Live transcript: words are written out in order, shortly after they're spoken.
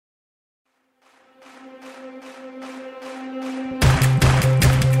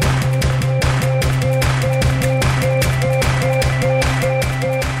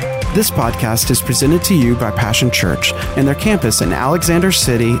This podcast is presented to you by Passion Church and their campus in Alexander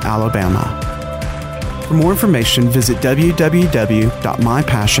City, Alabama. For more information, visit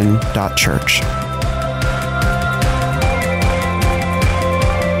www.mypassion.church.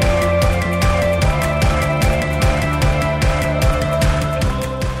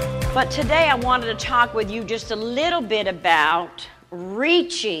 But today I wanted to talk with you just a little bit about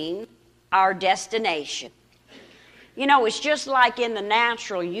reaching our destination. You know, it's just like in the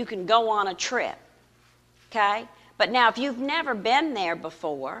natural, you can go on a trip, okay? But now if you've never been there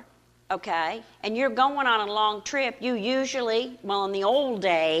before, okay, and you're going on a long trip, you usually, well, in the old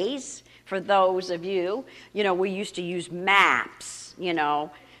days, for those of you, we used to use maps,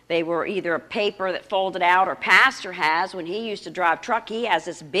 They were either a paper that folded out, or Pastor has, when he used to drive truck, he has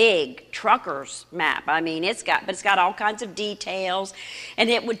this big trucker's map. I mean, it's got all kinds of details, and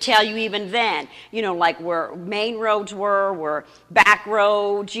it would tell you even then, like where main roads were back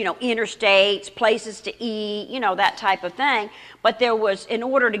roads, interstates, places to eat, that type of thing. But there was, in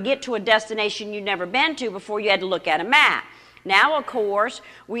order to get to a destination you'd never been to before, you had to look at a map. Now, of course,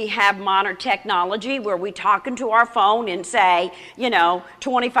 we have modern technology where we talk into our phone and say,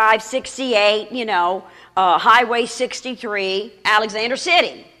 2568, Highway 63, Alexander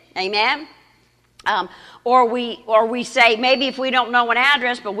City. Amen? Or we say, maybe if we don't know an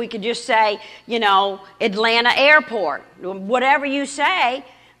address, but we could just say, Atlanta Airport. Whatever you say,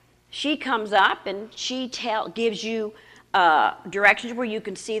 she comes up and she gives you directions where you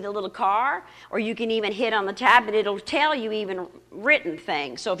can see the little car, or you can even hit on the tab and it'll tell you even written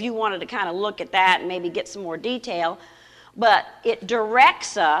things. So if you wanted to kind of look at that and maybe get some more detail, but it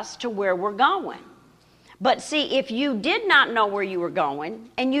directs us to where we're going. But see, if you did not know where you were going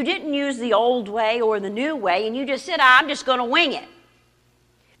and you didn't use the old way or the new way and you just said, I'm just going to wing it,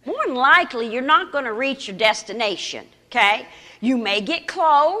 more than likely you're not going to reach your destination, okay? You may get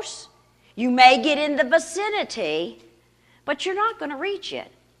close, you may get in the vicinity, but you're not going to reach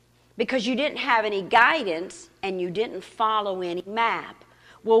it because you didn't have any guidance and you didn't follow any map.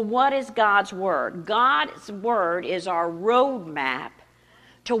 Well, what is God's Word? God's Word is our roadmap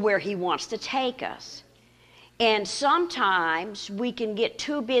to where He wants to take us. And sometimes we can get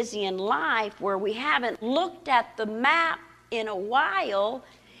too busy in life where we haven't looked at the map in a while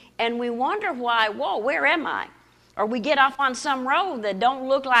and we wonder why, where am I? Or we get off on some road that don't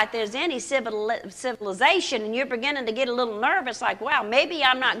look like there's any civilization, and you're beginning to get a little nervous, like, wow, maybe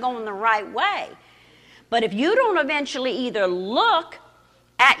I'm not going the right way. But if you don't eventually either look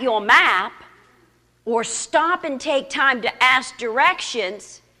at your map or stop and take time to ask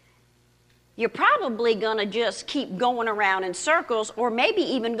directions, you're probably going to just keep going around in circles, or maybe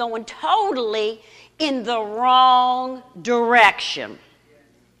even going totally in the wrong direction.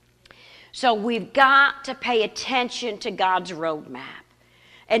 So we've got to pay attention to God's roadmap.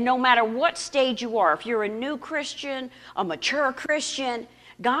 And no matter what stage you are, if you're a new Christian, a mature Christian,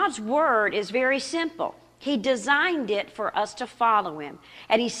 God's Word is very simple. He designed it for us to follow Him.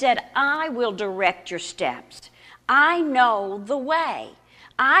 And He said, I will direct your steps. I know the way.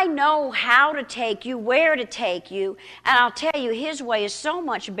 I know how to take you, where to take you, and I'll tell you, His way is so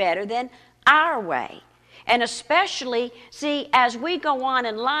much better than our way. And especially, see, as we go on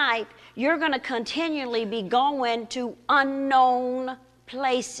in life, you're going to continually be going to unknown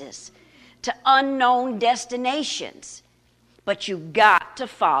places, to unknown destinations. But you've got to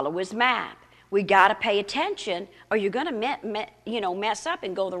follow His map. We got to pay attention, or you're going to mess up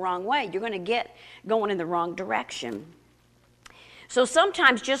and go the wrong way. You're going to get going in the wrong direction. So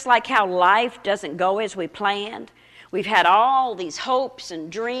sometimes, just like how life doesn't go as we planned, we've had all these hopes and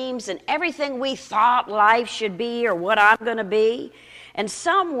dreams and everything we thought life should be or what I'm going to be. And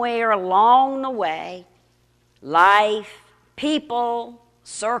somewhere along the way, life, people,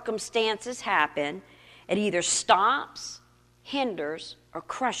 circumstances happen. It either stops, hinders, or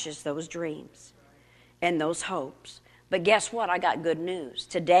crushes those dreams and those hopes. But guess what? I got good news.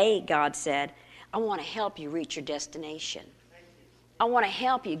 Today, God said, I want to help you reach your destination. I want to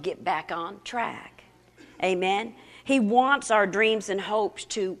help you get back on track. Amen? He wants our dreams and hopes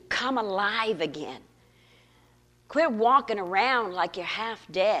to come alive again. Quit walking around like you're half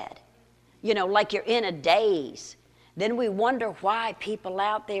dead, like you're in a daze. Then we wonder why people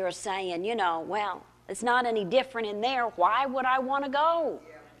out there are saying, well, it's not any different in there. Why would I want to go?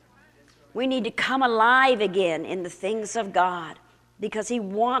 We need to come alive again in the things of God because He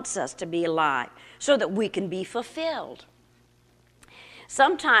wants us to be alive so that we can be fulfilled.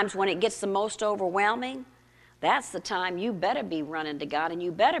 Sometimes when it gets the most overwhelming, that's the time you better be running to God and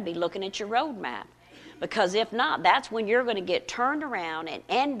you better be looking at your roadmap. Because if not, that's when you're going to get turned around and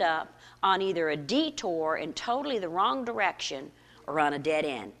end up on either a detour in totally the wrong direction or on a dead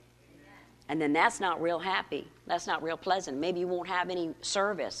end. And then that's not real happy. That's not real pleasant. Maybe you won't have any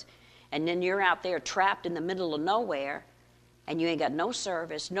service. And then you're out there trapped in the middle of nowhere, and you ain't got no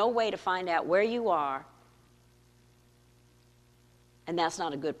service, no way to find out where you are. And that's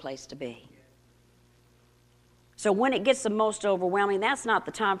not a good place to be. So when it gets the most overwhelming, that's not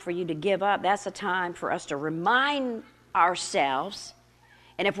the time for you to give up. That's the time for us to remind ourselves.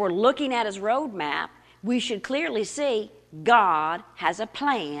 And if we're looking at his roadmap, we should clearly see God has a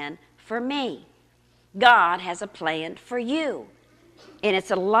plan for me. God has a plan for you. And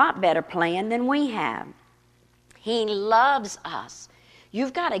it's a lot better plan than we have. He loves us.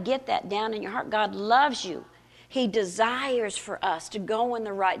 You've got to get that down in your heart. God loves you. He desires for us to go in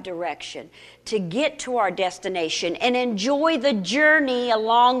the right direction, to get to our destination and enjoy the journey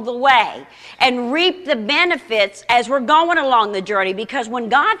along the way and reap the benefits as we're going along the journey. Because when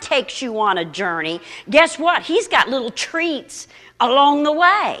God takes you on a journey, guess what? He's got little treats along the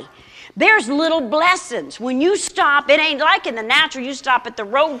way. There's little blessings. When you stop, it ain't like in the natural, you stop at the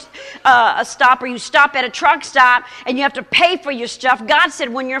road stop or you stop at a truck stop and you have to pay for your stuff. God said,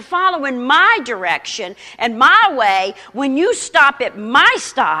 when you're following my direction and my way, when you stop at my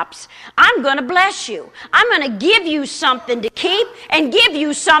stops, I'm going to bless you. I'm going to give you something to keep and give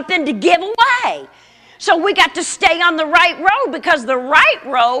you something to give away. So we got to stay on the right road because the right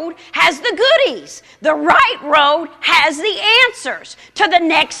road has the goodies. The right road has the answers to the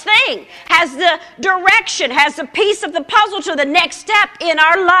next thing, has the direction, has the piece of the puzzle to the next step in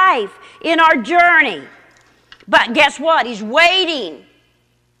our life, in our journey. But guess what? He's waiting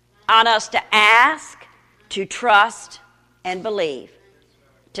on us to ask, to trust, and believe,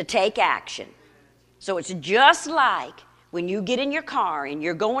 to take action. So it's just like when you get in your car and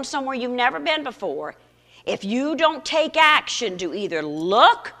you're going somewhere you've never been before. If you don't take action to either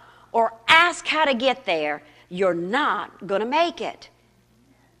look or ask how to get there, you're not going to make it.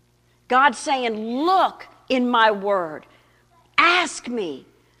 God's saying, look in my word. Ask me.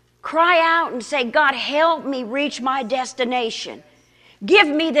 Cry out and say, God, help me reach my destination. Give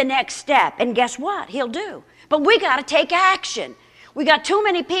me the next step. And guess what? He'll do. But we got to take action. We got too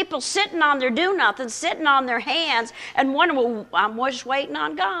many people sitting on their do-nothing, sitting on their hands, and wondering, well, I'm just waiting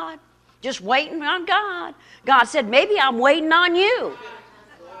on God. Just waiting on God. God said, maybe I'm waiting on you.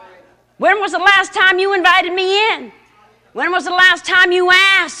 When was the last time you invited me in? When was the last time you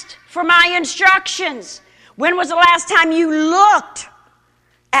asked for my instructions? When was the last time you looked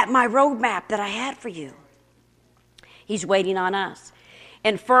at my roadmap that I had for you? He's waiting on us.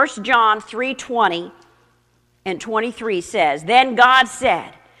 In 1 John 3:20 and 23 says, then God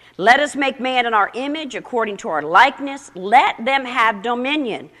said, let us make man in our image according to our likeness. Let them have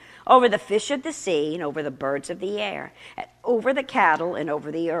dominion over the fish of the sea and over the birds of the air, and over the cattle and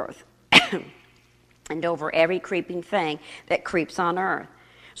over the earth, and over every creeping thing that creeps on earth.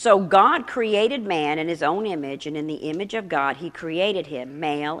 So God created man in his own image, and in the image of God he created him,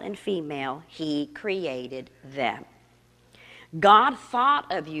 male and female, he created them. God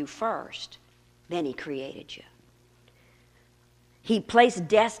thought of you first, then he created you. He placed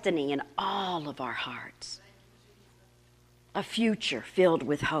destiny in all of our hearts. A future filled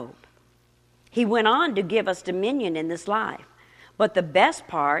with hope. He went on to give us dominion in this life. But the best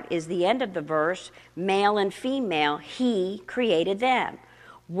part is the end of the verse, male and female, he created them.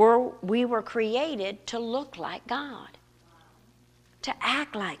 We were created to look like God, to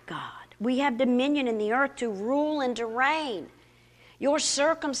act like God. We have dominion in the earth to rule and to reign. Your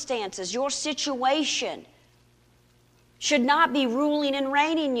circumstances, your situation should not be ruling and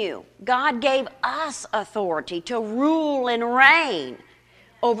reigning you. God gave us authority to rule and reign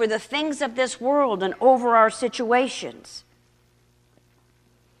over the things of this world and over our situations.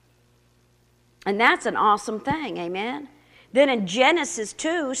 And that's an awesome thing, amen? Then in Genesis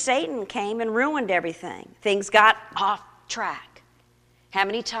 2, Satan came and ruined everything. Things got off track. How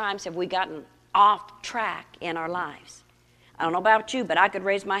many times have we gotten off track in our lives? I don't know about you, but I could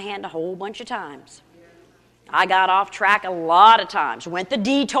raise my hand a whole bunch of times. I got off track a lot of times. Went the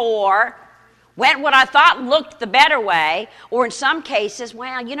detour. Went what I thought looked the better way. Or in some cases,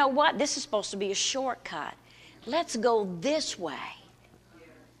 well, you know what? This is supposed to be a shortcut. Let's go this way.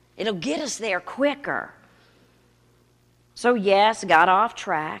 It'll get us there quicker. So yes, got off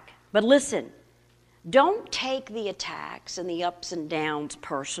track. But listen, don't take the attacks and the ups and downs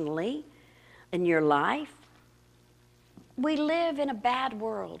personally in your life. We live in a bad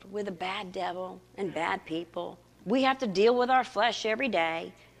world with a bad devil and bad people. We have to deal with our flesh every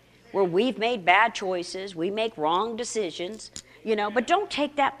day where we've made bad choices. We make wrong decisions, but don't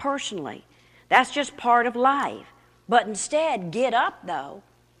take that personally. That's just part of life. But instead, get up, though,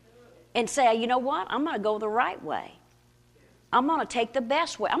 and say, you know what? I'm going to go the right way. I'm going to take the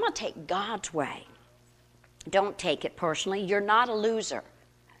best way. I'm going to take God's way. Don't take it personally. You're not a loser.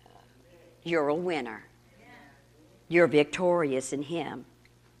 You're a winner. You're victorious in Him.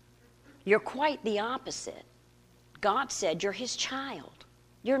 You're quite the opposite. God said you're His child.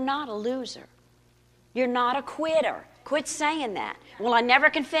 You're not a loser. You're not a quitter. Quit saying that. Well, I never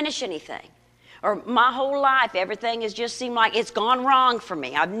can finish anything. Or my whole life, everything has just seemed like it's gone wrong for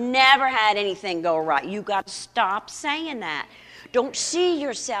me. I've never had anything go right. You've got to stop saying that. Don't see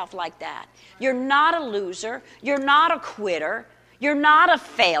yourself like that. You're not a loser. You're not a quitter. You're not a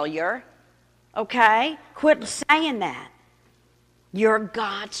failure. Okay? Quit saying that. You're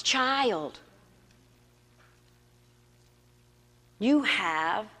God's child. You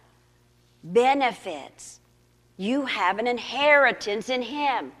have benefits. You have an inheritance in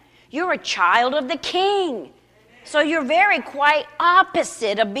Him. You're a child of the King. So you're very quite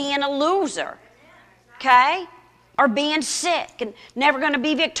opposite of being a loser. Okay? Or being sick and never going to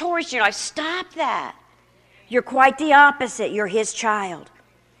be victorious in your life. Stop that. You're quite the opposite. You're His child.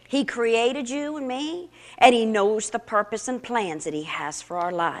 He created you and me, and He knows the purpose and plans that He has for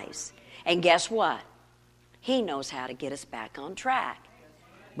our lives. And guess what? He knows how to get us back on track.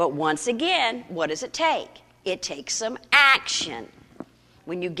 But once again, what does it take? It takes some action.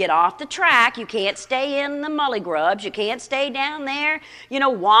 When you get off the track, you can't stay in the mully grubs. You can't stay down there,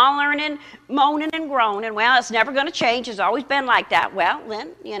 wallering and moaning and groaning. Well, it's never going to change. It's always been like that. Well,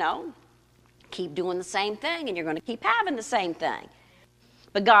 then, keep doing the same thing, and you're going to keep having the same thing.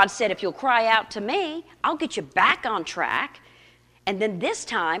 But God said, if you'll cry out to me, I'll get you back on track. And then this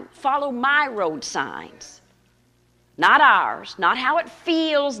time, follow my road signs. Not ours, not how it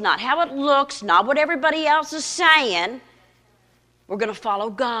feels, not how it looks, not what everybody else is saying. We're going to follow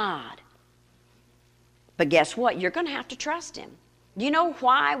God. But guess what? You're going to have to trust Him. Do you know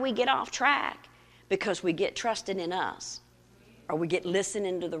why we get off track? Because we get trusting in us. Or we get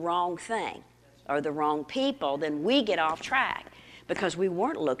listening to the wrong thing or the wrong people. Then we get off track because we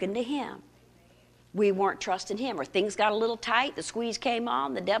weren't looking to Him. We weren't trusting Him. Or things got a little tight, the squeeze came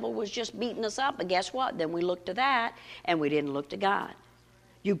on, the devil was just beating us up. But guess what? Then we looked to that and we didn't look to God.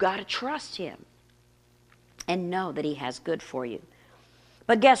 You got to trust Him and know that He has good for you.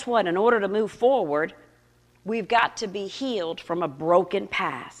 But guess what? In order to move forward, we've got to be healed from a broken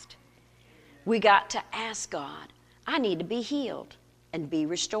past. We got to ask God, I need to be healed and be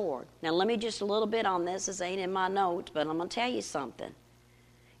restored. Now, let me just a little bit on this. This ain't in my notes, but I'm going to tell you something.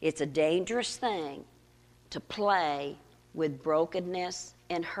 It's a dangerous thing to play with brokenness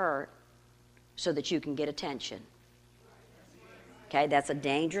and hurt so that you can get attention. Okay, that's a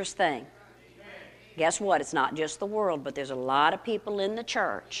dangerous thing. Guess what? It's not just the world, but there's a lot of people in the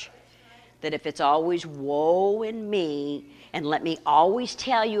church that if it's always woe in me and let me always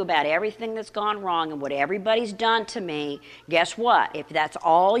tell you about everything that's gone wrong and what everybody's done to me, guess what? If that's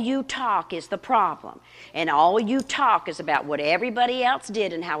all you talk is the problem and all you talk is about what everybody else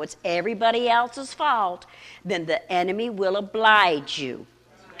did and how it's everybody else's fault, then the enemy will oblige you,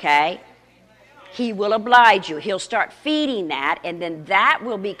 okay? He will oblige you. He'll start feeding that, and then that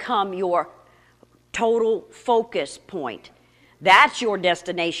will become your total focus point. That's your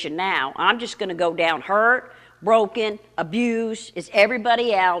destination now. I'm just going to go down hurt, broken, abused. It's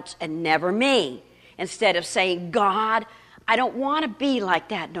everybody else and never me. Instead of saying, God, I don't want to be like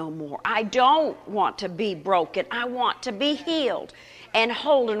that no more. I don't want to be broken. I want to be healed and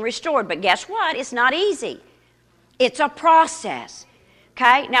whole and restored. But guess what? It's not easy. It's a process.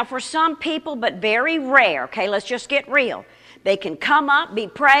 Okay? Now for some people, but very rare, okay, let's just get real. They can come up, be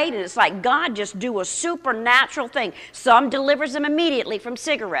prayed, and it's like God just do a supernatural thing. Some delivers them immediately from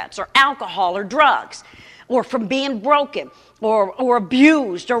cigarettes or alcohol or drugs or from being broken or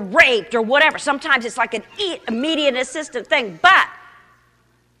abused or raped or whatever. Sometimes it's like an immediate assistant thing, but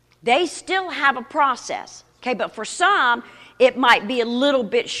they still have a process. Okay, but for some, it might be a little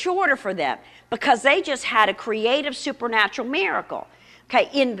bit shorter for them because they just had a creative supernatural miracle, okay,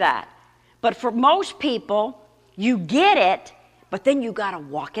 in that. But for most people, you get it, but then you got to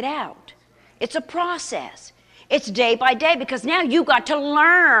walk it out. It's a process. It's day by day because now you got to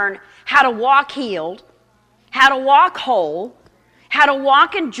learn how to walk healed, how to walk whole, how to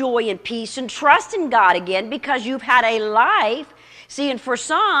walk in joy and peace and trust in God again because you've had a life. See, and for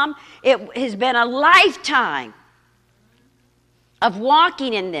some, it has been a lifetime of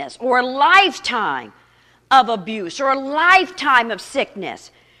walking in this, or a lifetime of abuse, or a lifetime of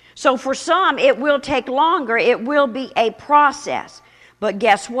sickness. So for some, it will take longer. It will be a process. But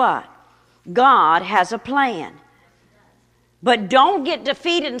guess what? God has a plan. But don't get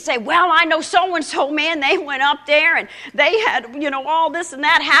defeated and say, well, I know so-and-so, man, they went up there and they had, all this and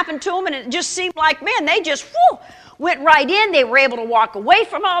that happened to them, and it just seemed like, man, they just went right in. They were able to walk away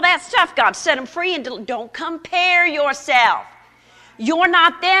from all that stuff. God set them free. And don't compare yourself. You're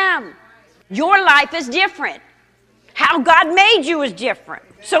not them. Your life is different. How God made you is different.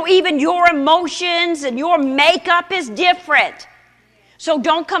 So even your emotions and your makeup is different. So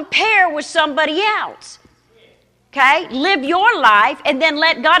don't compare with somebody else. Okay? Live your life and then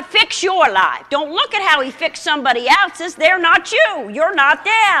let God fix your life. Don't look at how he fixed somebody else's. They're not you. You're not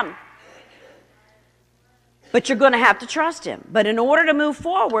them. But you're going to have to trust him. But in order to move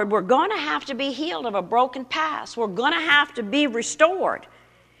forward, we're going to have to be healed of a broken past. We're going to have to be restored.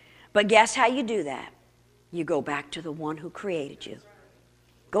 But guess how you do that? You go back to the one who created you.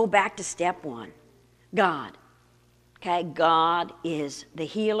 Go back to step one. God. Okay? God is the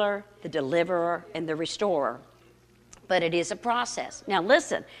healer, the deliverer, and the restorer. But it is a process. Now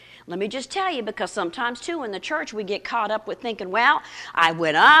listen, let me just tell you, because sometimes too in the church we get caught up with thinking, well, I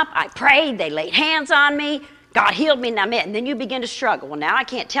went up, I prayed, they laid hands on me, God healed me, and then you begin to struggle. Well, now I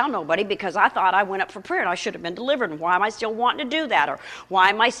can't tell nobody because I thought I went up for prayer and I should have been delivered, and why am I still wanting to do that? Or why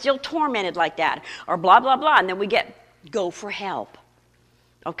am I still tormented like that? Or blah, blah, blah. And then we go for help.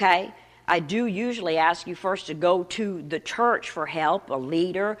 Okay? I do usually ask you first to go to the church for help, a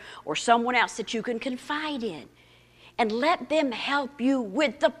leader, or someone else that you can confide in. And let them help you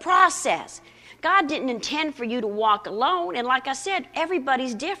with the process. God didn't intend for you to walk alone. And like I said,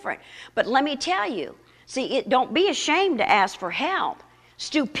 everybody's different. But let me tell you, don't be ashamed to ask for help.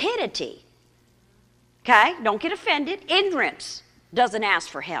 Stupidity, okay? Don't get offended. Ignorance doesn't ask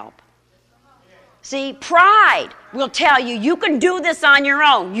for help. See, pride will tell you, you can do this on your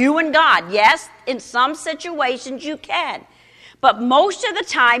own, you and God. Yes, in some situations you can. But most of the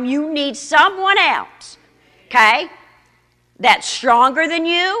time you need someone else, okay? That's stronger than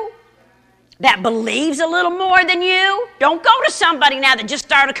you, that believes a little more than you. Don't go to somebody now that just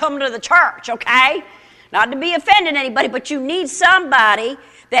started coming to the church, okay? Not to be offending anybody, but you need somebody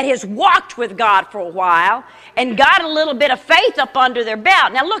that has walked with God for a while and got a little bit of faith up under their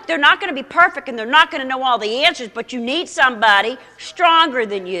belt. Now look, they're not going to be perfect and they're not going to know all the answers, but you need somebody stronger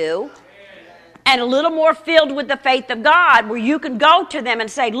than you and a little more filled with the faith of God, where you can go to them and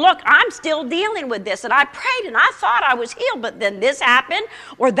say, look, I'm still dealing with this, and I prayed and I thought I was healed, but then this happened,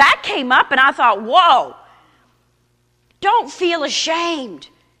 or that came up, and I thought, whoa. Don't feel ashamed.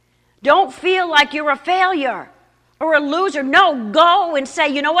 Don't feel like you're a failure or a loser. No, go and say,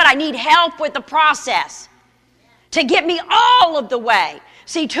 you know what, I need help with the process to get me all of the way.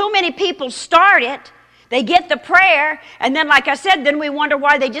 See, too many people start it. They get the prayer, and then, like I said, then we wonder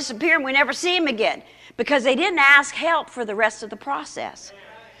why they disappear and we never see them again. Because they didn't ask help for the rest of the process.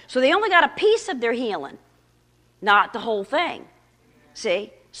 So they only got a piece of their healing, not the whole thing.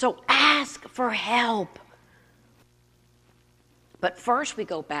 See? So ask for help. But first we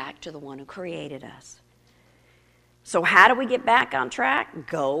go back to the one who created us. So how do we get back on track?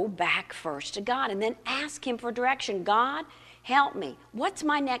 Go back first to God and then ask him for direction. God, help me. What's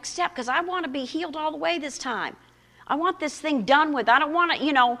my next step? Because I want to be healed all the way this time. I want this thing done with. I don't want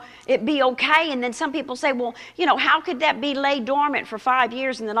to, it be okay. And then some people say, well, how could that be laid dormant for 5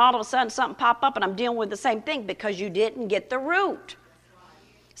 years and then all of a sudden something pop up and I'm dealing with the same thing? Because you didn't get the root.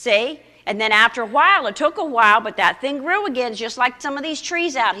 See? And then after a while, it took a while, but that thing grew again, just like some of these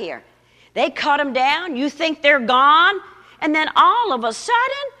trees out here. They cut them down. You think they're gone. And then all of a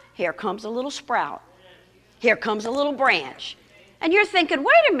sudden, here comes a little sprout. Here comes a little branch. And you're thinking,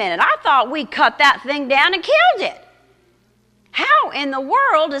 wait a minute, I thought we cut that thing down and killed it. How in the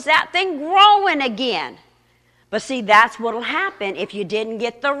world is that thing growing again? But see, that's what will happen if you didn't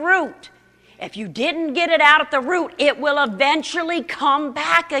get the root. If you didn't get it out at the root, it will eventually come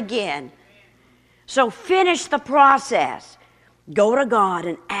back again. So finish the process. Go to God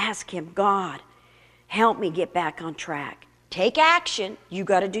and ask him, God, help me get back on track. Take action. You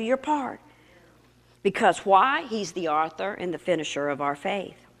got to do your part. Because why? He's the author and the finisher of our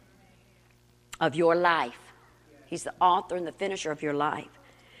faith, of your life. He's the author and the finisher of your life.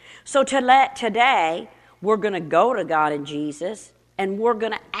 So today, we're going to go to God and Jesus, and we're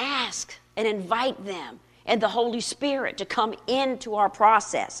going to ask and invite them and the Holy Spirit to come into our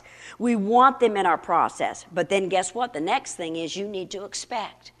process. We want them in our process. But then guess what? The next thing is you need to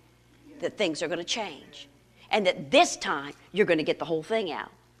expect that things are going to change. And that this time, you're going to get the whole thing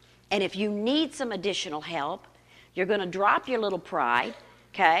out. And if you need some additional help, you're going to drop your little pride,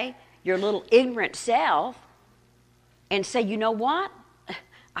 okay, your little ignorant self, and say, you know what?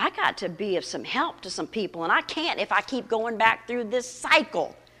 I got to be of some help to some people, and I can't if I keep going back through this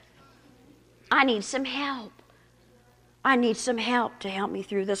cycle. I need some help. I need some help to help me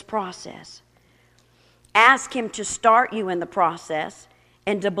through this process. Ask Him to start you in the process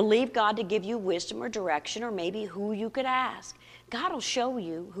and to believe God to give you wisdom or direction or maybe who you could ask. God will show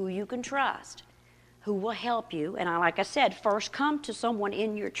you who you can trust, who will help you. And like I said, first come to someone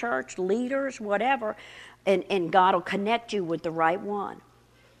in your church, leaders, whatever, and God will connect you with the right one.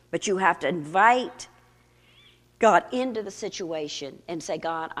 But you have to invite God into the situation and say,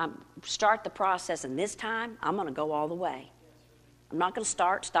 God, start the process, and this time I'm going to go all the way. I'm not going to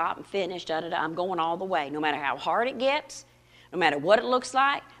start, stop, and finish, I'm going all the way, no matter how hard it gets, no matter what it looks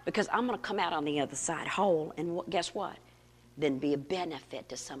like, because I'm going to come out on the other side whole, and guess what? Then be a benefit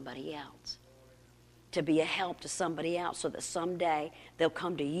to somebody else, to be a help to somebody else, so that someday they'll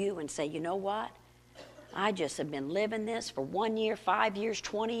come to you and say, you know what? I just have been living this for 1 year, 5 years,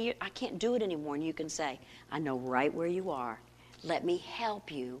 20 years. I can't do it anymore. And you can say, I know right where you are. Let me help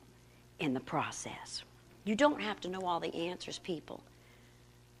you in the process. You don't have to know all the answers, people.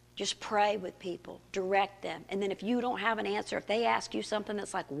 Just pray with people, direct them. And then if you don't have an answer, if they ask you something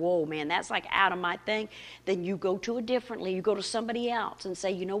that's like, whoa, man, that's like out of my thing, then you go to it differently. You go to somebody else and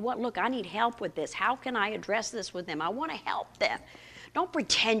say, you know what, look, I need help with this. How can I address this with them? I want to help them. Don't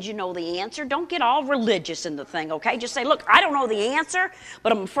pretend you know the answer. Don't get all religious in the thing, okay? Just say, look, I don't know the answer,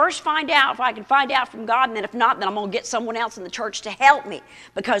 but I'm going to first find out if I can find out from God, and then if not, then I'm going to get someone else in the church to help me.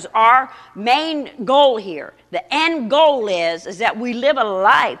 Because our main goal here, the end goal is that we live a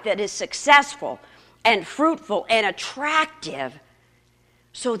life that is successful and fruitful and attractive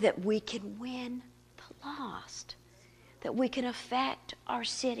so that we can win the lost, that we can affect our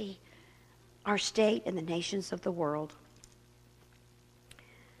city, our state, and the nations of the world.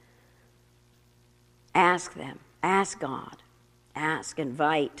 Ask them. Ask God. Ask,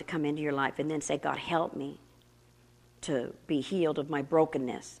 invite to come into your life, and then say, God, help me to be healed of my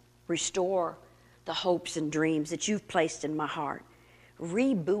brokenness. Restore the hopes and dreams that you've placed in my heart.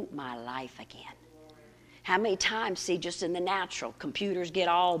 Reboot my life again. How many times, see, just in the natural, computers get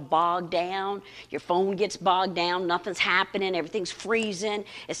all bogged down, your phone gets bogged down, nothing's happening, everything's freezing,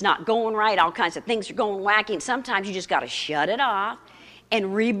 it's not going right, all kinds of things are going wacky, and sometimes you just got to shut it off and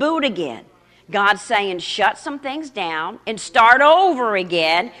reboot again. God's saying, shut some things down and start over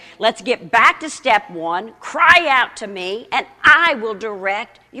again. Let's get back to step one. Cry out to me, and I will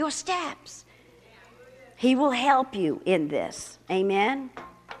direct your steps. He will help you in this. Amen?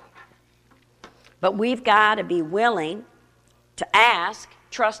 But we've got to be willing to ask,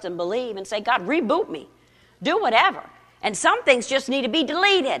 trust, and believe, and say, God, reboot me. Do whatever. And some things just need to be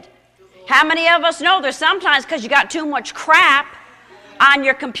deleted. How many of us know there's sometimes because you got too much crap on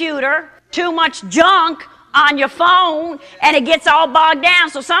your computer, too much junk on your phone, and it gets all bogged down.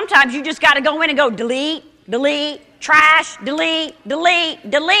 So sometimes you just got to go in and go delete, trash, delete,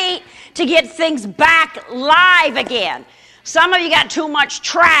 to get things back live again. Some of you got too much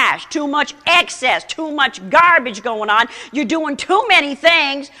trash, too much excess, too much garbage going on. You're doing too many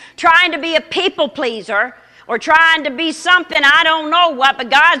things, trying to be a people pleaser or trying to be something, I don't know what, but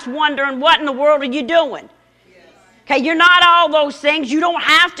God's wondering, what in the world are you doing? Okay, you're not all those things. You don't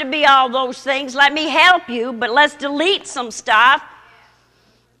have to be all those things. Let me help you, but let's delete some stuff,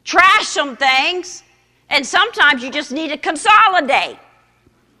 trash some things, and sometimes you just need to consolidate.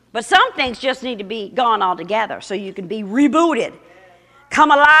 But some things just need to be gone altogether so you can be rebooted, come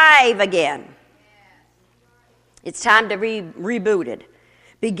alive again. It's time to be rebooted.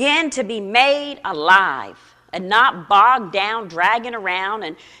 Begin to be made alive. And not bogged down, dragging around,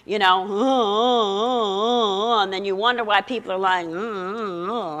 and, you know, and then you wonder why people are like,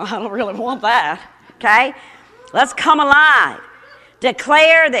 I don't really want that, okay? Let's come alive.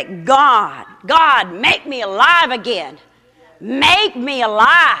 Declare that God, make me alive again. Make me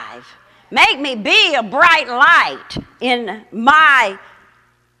alive. Make me be a bright light in my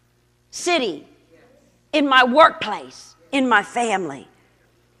city, in my workplace, in my family.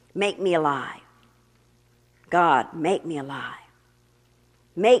 Make me alive. God, make me alive.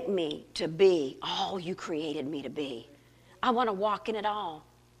 Make me to be all you created me to be. I want to walk in it all.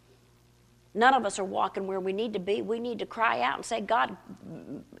 None of us are walking where we need to be. We need to cry out and say, God,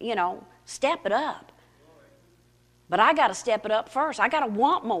 you know, step it up. But I got to step it up first. I got to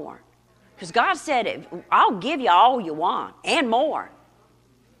want more. Because God said, I'll give you all you want and more.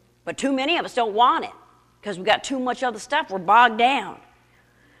 But too many of us don't want it because we got too much other stuff. We're bogged down.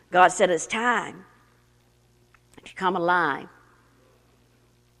 God said it's time to come alive.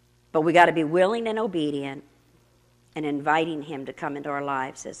 But we got to be willing and obedient and inviting him to come into our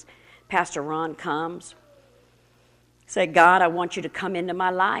lives. As Pastor Ron comes, say, God, I want you to come into my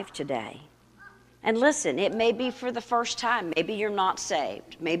life today. And listen, it may be for the first time. Maybe you're not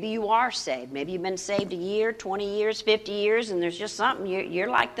saved. Maybe you are saved. Maybe you've been saved a year, 20 years, 50 years, and there's just something. You're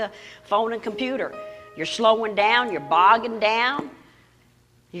like the phone and computer. You're slowing down. You're bogging down.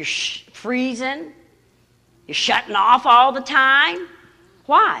 You're freezing. You're shutting off all the time.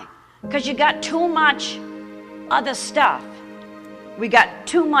 Why? Because you got too much other stuff. We got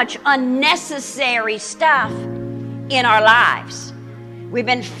too much unnecessary stuff in our lives. We've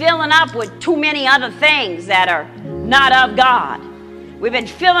been filling up with too many other things that are not of God. We've been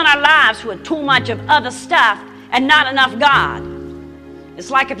filling our lives with too much of other stuff and not enough God. It's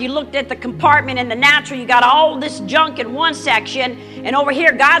like if you looked at the compartment in the natural, you got all this junk in one section, and over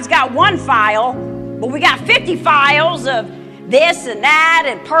here God's got one file, but we got 50 files of this and that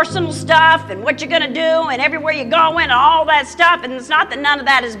and personal stuff and what you're going to do and everywhere you're going and all that stuff. And it's not that none of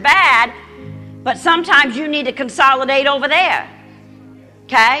that is bad, but sometimes you need to consolidate over there.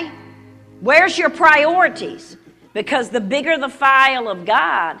 Okay? Where's your priorities? Because the bigger the file of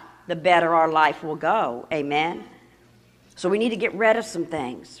God, the better our life will go. Amen? So we need to get rid of some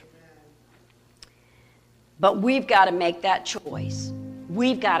things. But we've got to make that choice.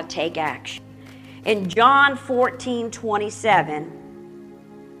 We've got to take action. In John 14:27,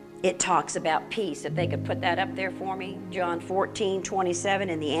 it talks about peace. If they could put that up there for me. John 14:27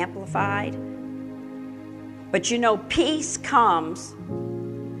 in the Amplified. But you know, peace comes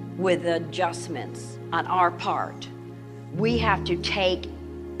with adjustments on our part. We have to take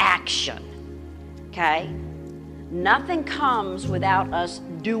action. Okay? Nothing comes without us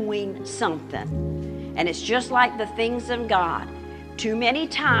doing something. And it's just like the things of God. Too many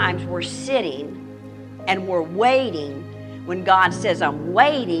times we're sitting and we're waiting when God says, I'm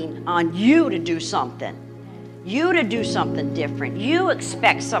waiting on you to do something. You to do something different. You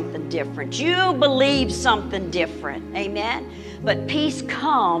expect something different. You believe something different. Amen? But peace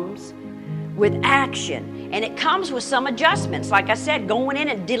comes with action. And it comes with some adjustments. Like I said, going in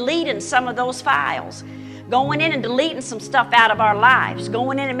and deleting some of those files. Going in and deleting some stuff out of our lives.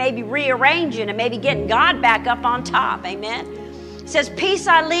 Going in and maybe rearranging and maybe getting God back up on top. Amen? It says, peace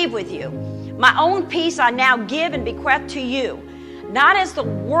I leave with you. My own peace I now give and bequeath to you. Not as the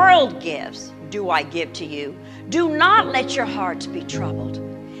world gives, do I give to you. Do not let your hearts be troubled.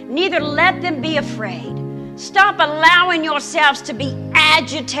 Neither let them be afraid. Stop allowing yourselves to be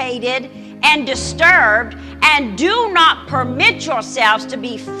agitated and disturbed, and do not permit yourselves to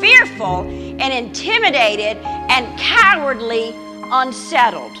be fearful and intimidated and cowardly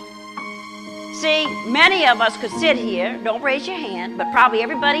unsettled. See, many of us could sit here, don't raise your hand, but probably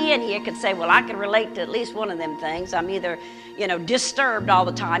everybody in here could say, well, I can relate to at least one of them things. I'm either, disturbed all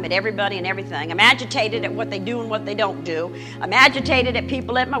the time at everybody and everything. I'm agitated at what they do and what they don't do. I'm agitated at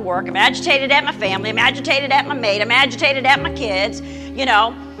people at my work. I'm agitated at my family. I'm agitated at my mate. I'm agitated at my kids.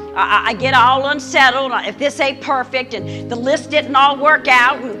 I get all unsettled if this ain't perfect and the list didn't all work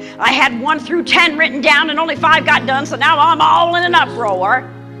out and I had 1 through 10 written down and only 5 got done, so now I'm all in an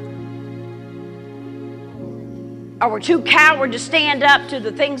uproar. Or we're too coward to stand up to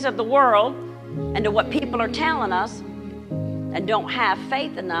the things of the world and to what people are telling us, and don't have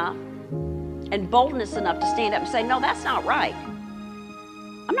faith enough and boldness enough to stand up and say, no, that's not right.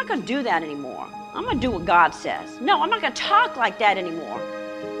 I'm not going to do that anymore. I'm going to do what God says. No, I'm not going to talk like that anymore.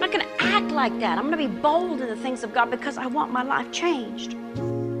 I'm not going to act like that. I'm going to be bold in the things of God because I want my life changed.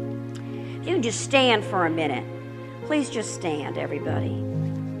 If you can just stand for a minute. Please just stand, everybody.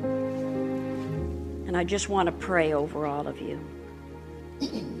 And I just want to pray over all of you.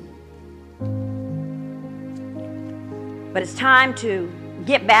 But it's time to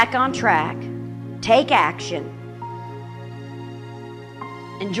get back on track, take action,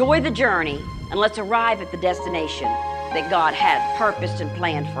 enjoy the journey, and let's arrive at the destination that God had purposed and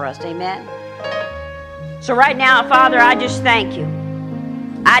planned for us. Amen? So right now, Father, I just thank you.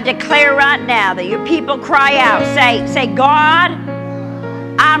 I declare right now that your people cry out, say, God,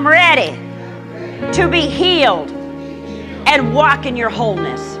 I'm ready to be healed and walk in your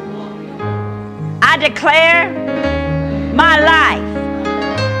wholeness. I declare my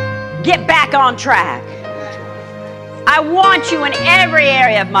life, get back on track. I want you in every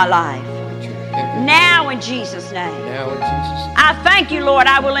area of my life. Now in Jesus' name. I thank you, Lord,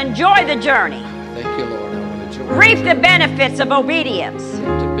 I will enjoy the journey. Thank you, Lord. I will enjoy reap the benefits of obedience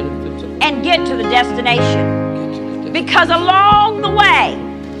and get to the destination. Because along the way,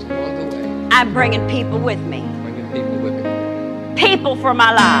 I'm bringing people with me. People for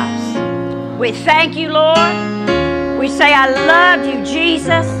my lives. We thank you, Lord. We say, I love you,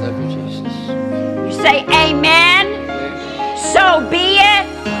 Jesus. You say, amen. So be it.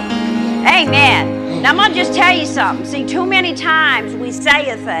 Amen. Now, I'm going to just tell you something. See, too many times we say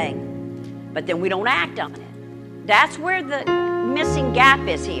a thing, but then we don't act on it. That's where the missing gap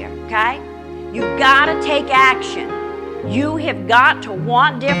is here, okay? You've got to take action. You have got to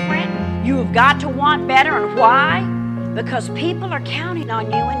want different. You have got to want better. And why? Because people are counting on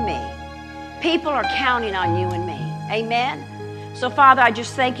you and me. People are counting on you and me. Amen? So, Father, I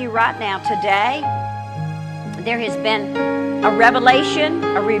just thank you right now. Today, there has been a revelation,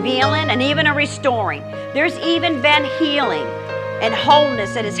 a revealing, and even a restoring. There's even been healing and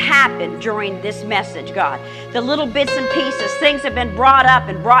wholeness that has happened during this message, God. The little bits and pieces, things have been brought up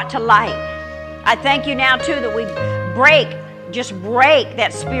and brought to light. I thank you now, too, that we break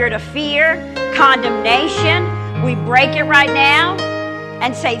that spirit of fear, condemnation. We break it right now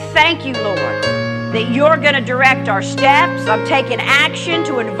and say, thank you, Lord, that you're going to direct our steps. I'm taking action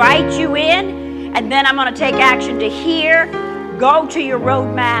to invite you in, and then I'm going to take action to hear, go to your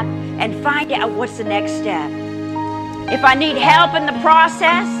roadmap, and find out what's the next step. If I need help in the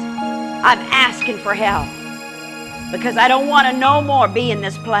process, I'm asking for help, because I don't want to no more be in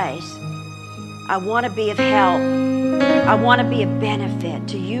this place. I want to be of help. I want to be a benefit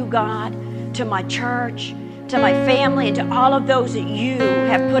to you, God, to my church, to my family, and to all of those that you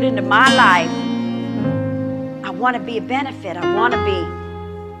have put into my life. I want to be a benefit. I want to be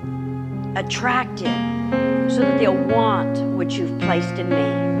attractive so that they'll want what you've placed in me.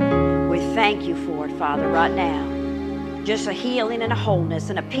 We thank you for it, Father, right now. Just a healing and a wholeness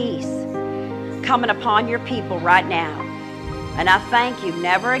and a peace coming upon your people right now. And I thank you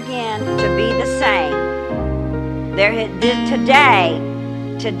never again to be the same.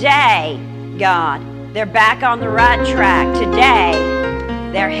 Today, God, they're back on the right track. Today,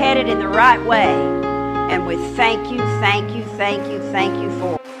 they're headed in the right way. And we thank you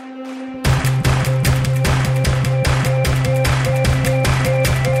for it.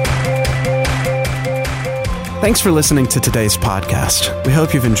 Thanks for listening to today's podcast. We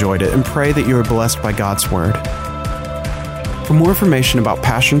hope you've enjoyed it and pray that you are blessed by God's Word. For more information about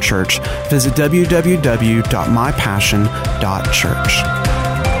Passion Church, visit www.mypassion.church.